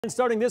And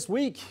starting this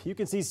week, you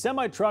can see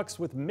semi-trucks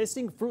with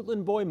missing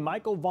Fruitland boy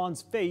Michael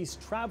Vaughan's face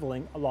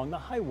traveling along the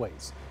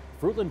highways.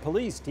 Fruitland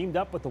police teamed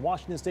up with the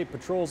Washington State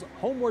Patrol's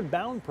Homeward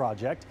Bound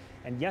project,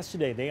 and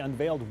yesterday they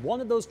unveiled one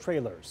of those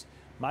trailers.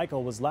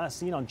 Michael was last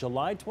seen on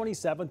July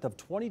 27th of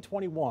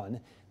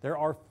 2021. There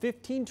are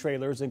 15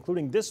 trailers,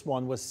 including this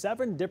one with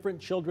 7 different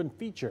children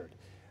featured.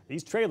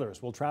 These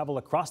trailers will travel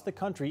across the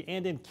country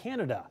and in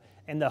Canada,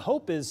 and the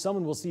hope is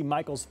someone will see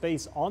Michael's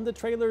face on the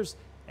trailers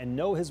and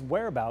know his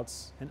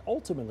whereabouts and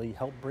ultimately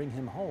help bring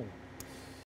him home.